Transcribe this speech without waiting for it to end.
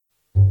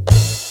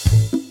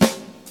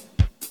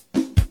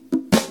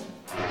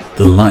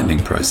The Lightning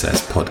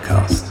Process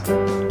podcast.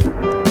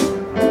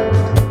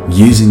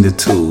 Using the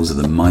tools of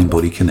the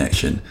mind-body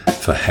connection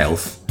for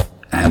health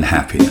and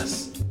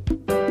happiness.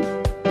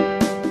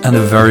 And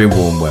a very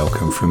warm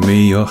welcome from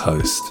me, your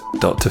host,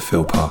 Dr.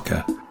 Phil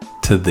Parker,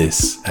 to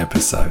this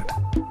episode.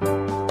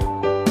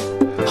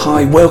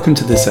 Hi, welcome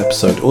to this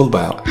episode all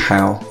about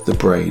how the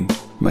brain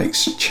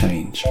makes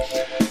change.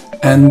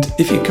 And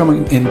if you're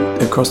coming in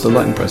across the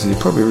Lightning Process, you're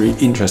probably really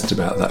interested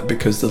about that,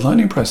 because the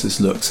Lightning Process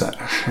looks at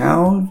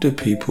how do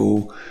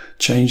people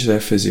change their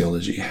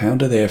physiology? How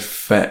do they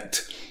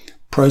affect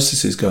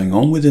processes going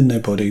on within their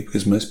body?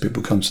 Because most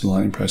people come to the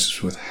Lightning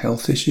Process with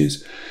health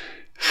issues.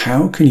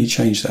 How can you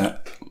change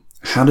that?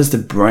 How does the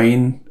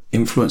brain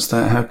influence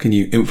that? How can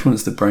you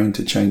influence the brain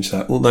to change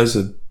that? All those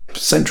are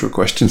central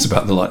questions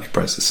about the Lightning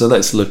Process. So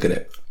let's look at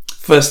it.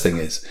 First thing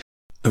is,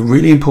 a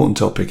really important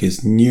topic is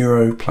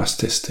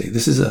neuroplasticity.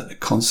 This is a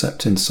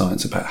concept in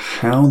science about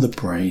how the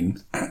brain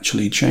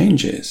actually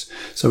changes.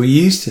 So we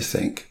used to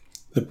think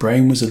the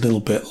brain was a little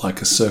bit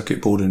like a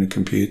circuit board in a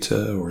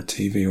computer or a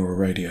TV or a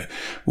radio,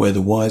 where the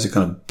wires are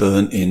kind of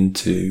burnt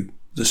into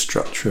the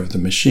structure of the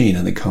machine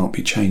and they can't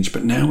be changed.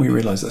 But now we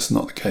realize that's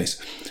not the case.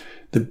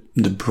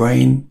 The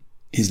brain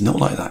is not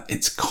like that.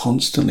 It's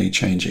constantly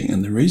changing.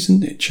 And the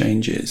reason it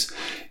changes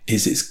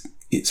is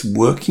it's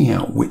working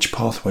out which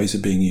pathways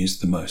are being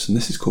used the most. And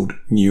this is called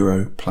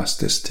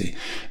neuroplasticity.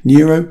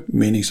 Neuro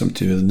meaning something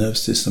to do with the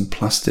nervous system.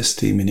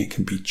 Plasticity meaning it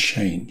can be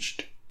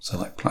changed. So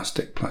like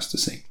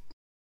plasticity.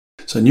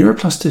 So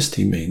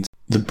neuroplasticity means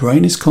the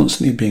brain is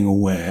constantly being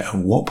aware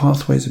of what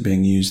pathways are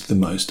being used the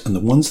most. And the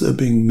ones that are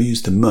being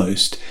used the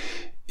most,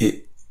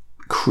 it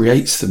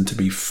creates them to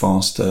be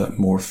faster,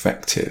 more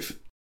effective.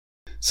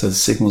 So the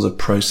signals are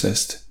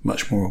processed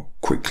much more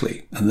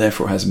quickly and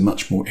therefore has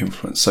much more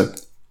influence. So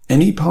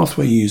any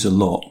pathway you use a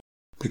lot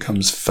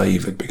becomes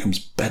favoured, becomes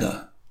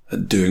better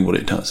at doing what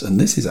it does. And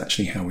this is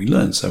actually how we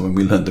learn. So when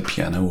we learn the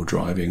piano or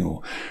driving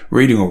or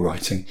reading or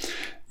writing,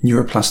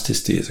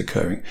 neuroplasticity is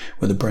occurring,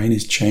 where the brain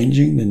is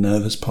changing the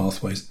nervous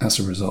pathways as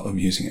a result of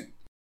using it.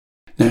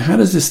 Now, how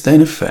does this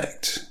then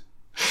affect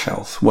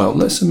health? Well,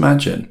 let's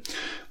imagine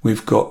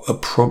we've got a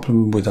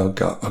problem with our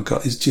gut. Our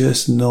gut is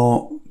just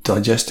not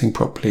digesting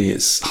properly.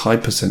 It's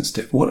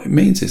hypersensitive. What it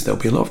means is there'll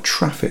be a lot of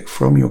traffic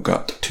from your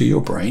gut to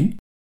your brain,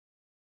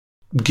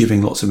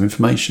 giving lots of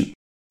information.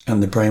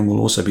 And the brain will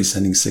also be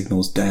sending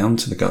signals down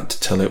to the gut to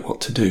tell it what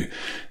to do.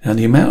 Now,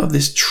 the amount of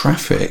this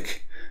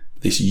traffic,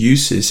 this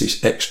usage,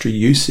 this extra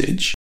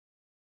usage,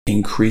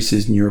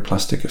 increases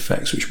neuroplastic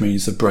effects, which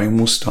means the brain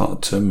will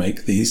start to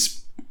make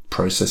these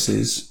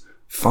processes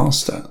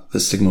faster. The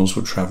signals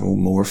will travel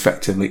more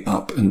effectively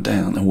up and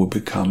down and will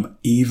become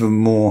even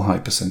more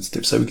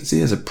hypersensitive. So we can see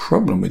there's a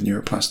problem with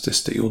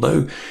neuroplasticity.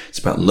 Although it's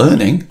about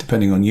learning,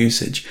 depending on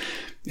usage,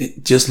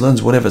 it just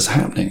learns whatever's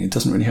happening. It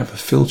doesn't really have a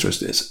filter as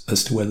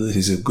to whether this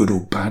is a good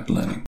or bad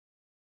learning.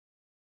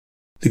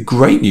 The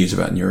great news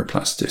about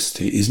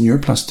neuroplasticity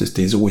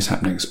is always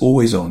happening. It's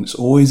always on. It's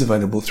always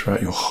available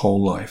throughout your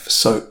whole life.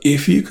 So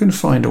if you can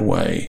find a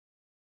way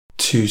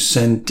to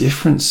send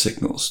different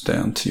signals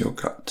down to your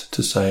gut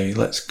to say,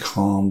 let's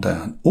calm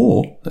down,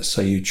 or let's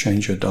say you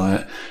change your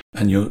diet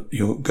and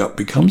your gut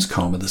becomes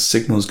calmer, the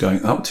signals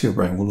going up to your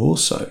brain will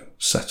also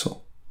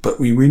settle. But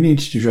we really need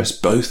to address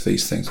both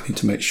these things. We need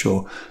to make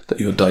sure that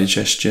your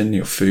digestion,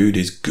 your food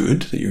is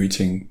good, that you're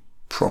eating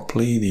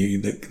properly,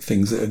 the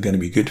things that are going to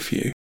be good for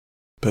you,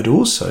 but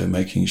also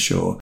making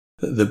sure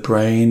that the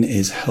brain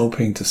is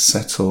helping to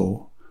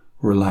settle,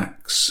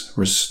 relax,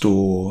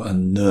 restore,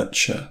 and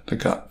nurture the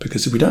gut.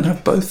 Because if we don't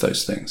have both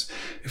those things,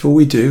 if all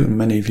we do, and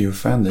many of you have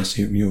found this,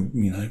 you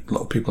know, a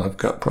lot of people have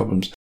gut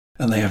problems,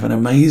 and they have an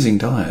amazing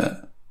diet,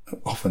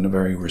 often a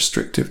very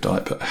restrictive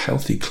diet, but a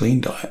healthy, clean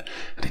diet,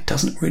 and it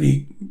doesn't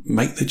really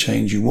make the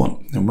change you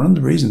want. And one of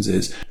the reasons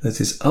is there's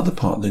this other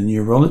part, the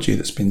neurology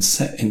that's been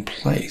set in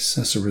place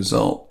as a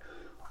result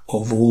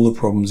of all the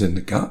problems in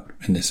the gut,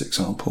 in this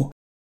example,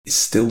 is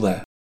still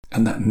there,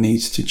 and that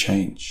needs to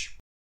change.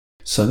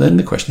 So then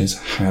the question is,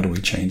 how do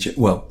we change it?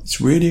 Well, it's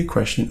really a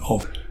question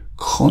of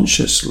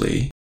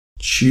consciously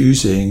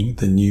choosing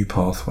the new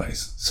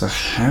pathways. So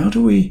how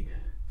do we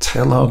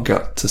tell our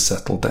gut to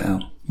settle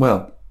down?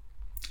 Well,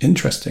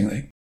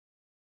 interestingly,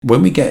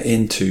 when we get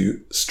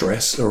into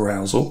stress,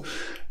 arousal,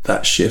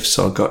 that shifts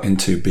our gut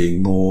into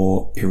being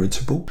more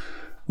irritable.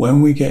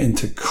 When we get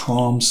into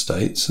calm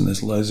states, and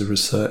there's loads of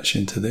research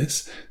into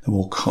this, the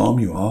more calm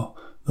you are,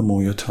 the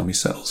more your tummy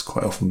settles.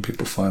 Quite often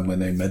people find when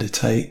they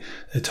meditate,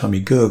 their tummy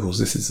gurgles.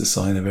 This is the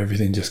sign of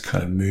everything just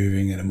kind of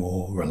moving in a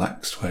more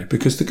relaxed way,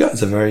 because the gut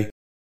is a very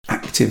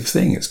active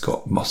thing. It's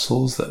got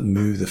muscles that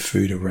move the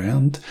food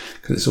around,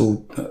 because it's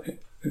all...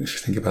 if you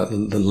think about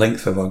the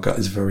length of our gut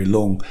is very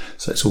long,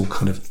 so it's all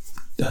kind of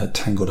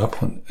tangled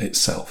up on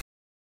itself.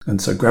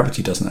 And so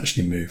gravity doesn't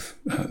actually move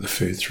the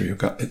food through your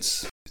gut.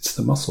 It's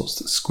the muscles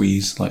that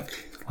squeeze like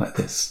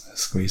this,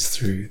 squeeze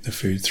through the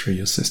food through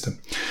your system.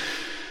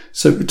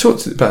 So we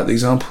talked about the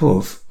example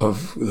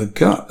of the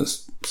gut.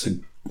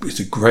 It's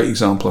a great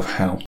example of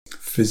how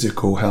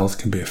physical health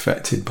can be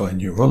affected by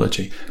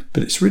neurology,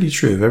 but it's really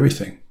true of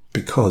everything.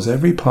 because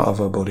every part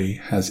of our body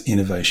has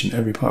innervation.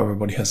 Every part of our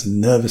body has a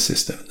nervous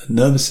system. The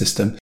nervous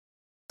system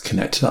is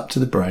connected up to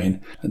the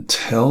brain and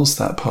tells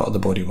that part of the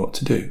body what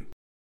to do.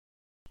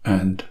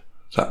 And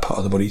that part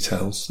of the body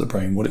tells the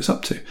brain what it's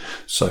up to.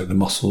 So the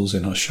muscles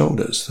in our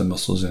shoulders, the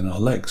muscles in our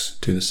legs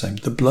do the same.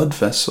 The blood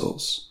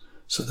vessels.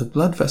 So the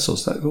blood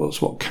vessels,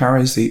 that's what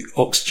carries the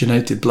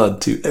oxygenated blood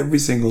to every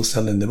single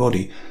cell in the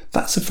body.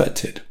 That's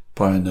affected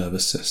by our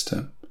nervous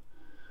system.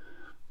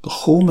 The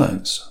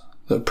hormones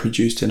that are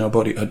produced in our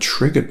body are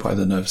triggered by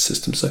the nervous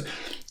system. So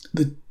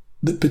the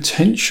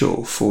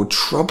potential for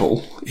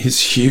trouble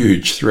is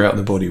huge throughout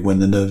the body when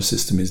the nervous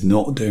system is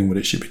not doing what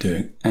it should be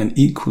doing. And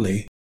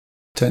equally,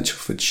 potential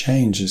for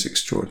change is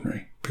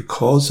extraordinary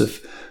because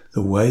of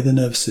the way the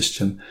nervous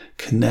system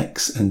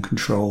connects and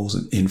controls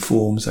and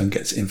informs and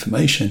gets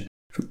information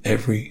from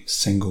every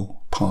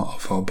single part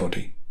of our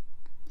body.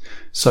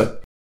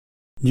 So,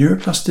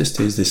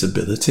 neuroplasticity is this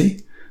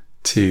ability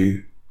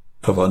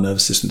of our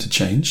nervous system to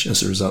change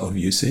as a result of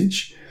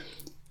usage,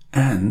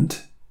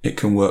 and it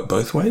can work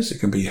both ways. It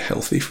can be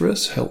healthy for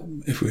us,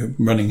 if we're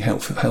running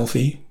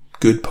healthy,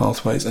 good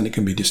pathways, and it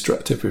can be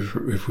destructive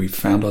if we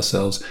found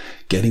ourselves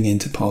getting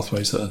into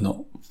pathways that are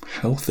not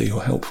healthy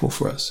or helpful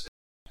for us.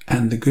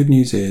 And the good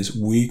news is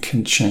we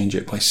can change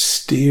it by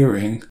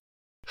steering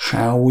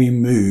how we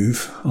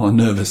move our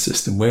nervous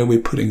system, where we're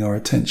putting our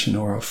attention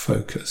or our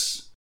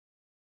focus.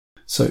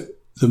 So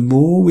the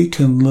more we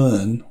can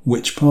learn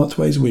which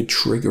pathways we're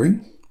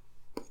triggering,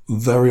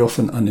 very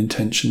often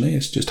unintentionally,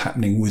 it's just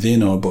happening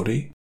within our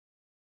body,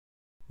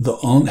 that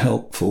aren't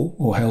helpful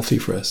or healthy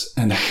for us,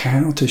 and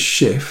how to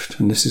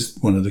shift, and this is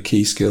one of the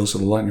key skills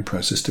of the lightning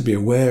process, to be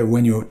aware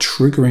when you're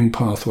triggering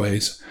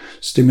pathways,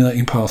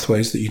 stimulating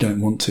pathways that you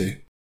don't want to,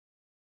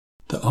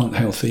 that aren't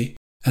healthy,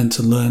 and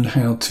to learn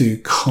how to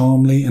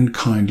calmly and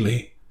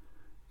kindly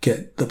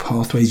get the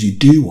pathways you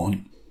do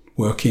want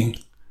working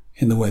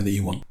in the way that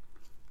you want.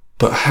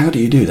 But how do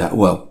you do that?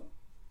 Well,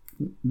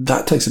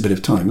 that takes a bit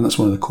of time, and that's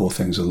one of the core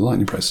things of the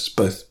lightning process,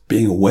 both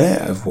being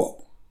aware of what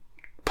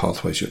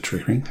pathways you're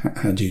triggering.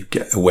 How do you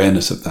get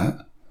awareness of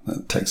that?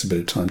 That takes a bit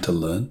of time to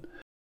learn.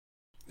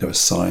 There are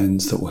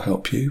signs that will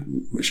help you,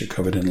 which are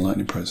covered in the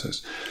lightning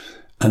process.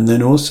 And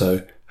then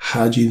also,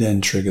 how do you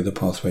then trigger the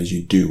pathways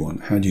you do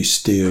want? How do you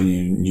steer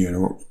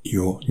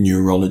your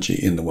neurology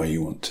in the way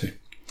you want to?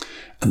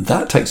 And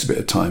that takes a bit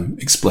of time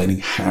explaining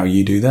how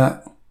you do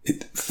that.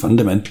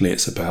 Fundamentally,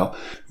 it's about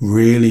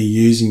really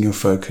using your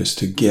focus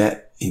to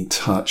get in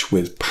touch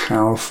with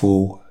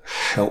powerful,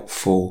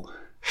 helpful,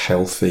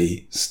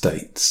 healthy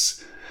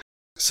states.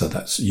 So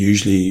that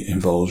usually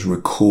involves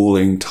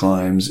recalling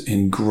times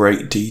in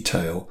great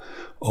detail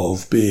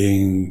of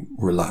being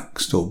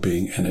relaxed or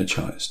being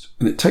energized.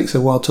 And it takes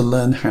a while to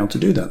learn how to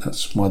do that.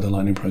 That's why the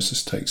lightning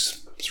process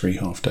takes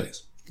 3.5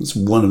 days. That's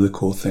one of the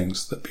core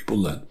things that people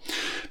learn.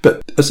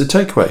 But as a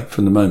takeaway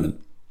from the moment,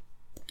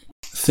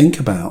 think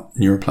about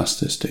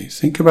neuroplasticity.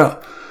 Think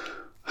about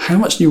how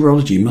much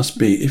neurology must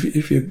be,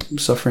 if you're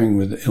suffering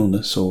with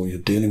illness or you're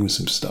dealing with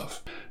some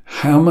stuff,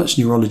 how much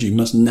neurology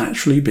must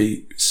naturally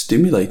be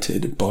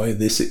stimulated by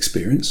this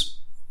experience.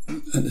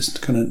 And it's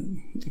kind of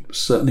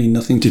certainly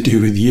nothing to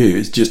do with you.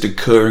 It's just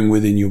occurring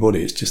within your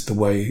body. It's just the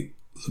way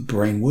the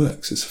brain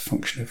works. It's a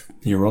function of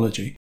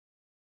neurology.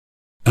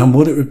 And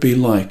what it would be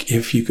like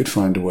if you could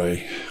find a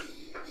way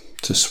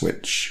to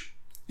switch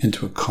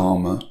into a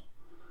calmer,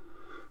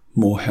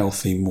 more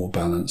healthy, more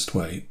balanced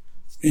way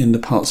in the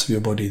parts of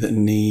your body that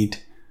need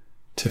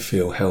to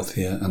feel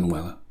healthier and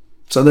weller.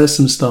 So there's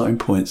some starting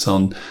points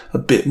on a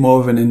bit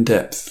more of an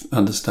in-depth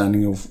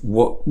understanding of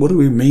what do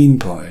we mean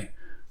by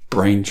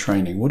brain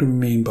training? What do we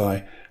mean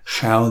by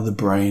how the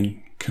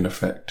brain can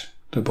affect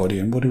the body?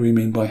 And what do we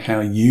mean by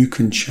how you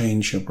can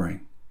change your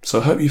brain?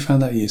 So I hope you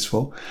found that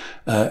useful.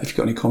 If you've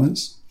got any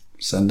comments,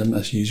 send them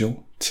as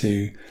usual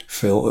to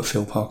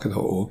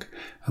phil@philparker.org,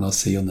 and I'll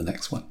see you on the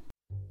next one.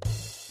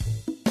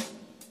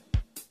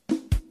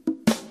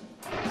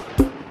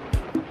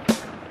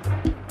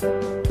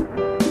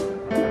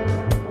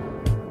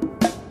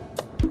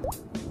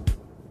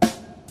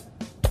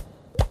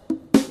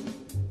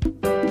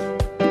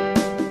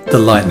 The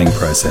Lightning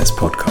Process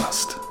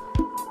Podcast.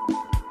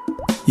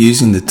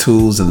 Using the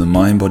tools of the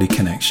mind-body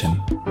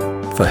connection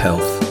for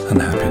health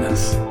and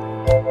happiness.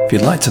 If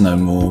you'd like to know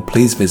more,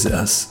 please visit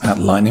us at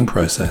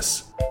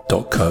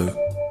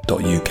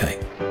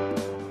lightningprocess.co.uk.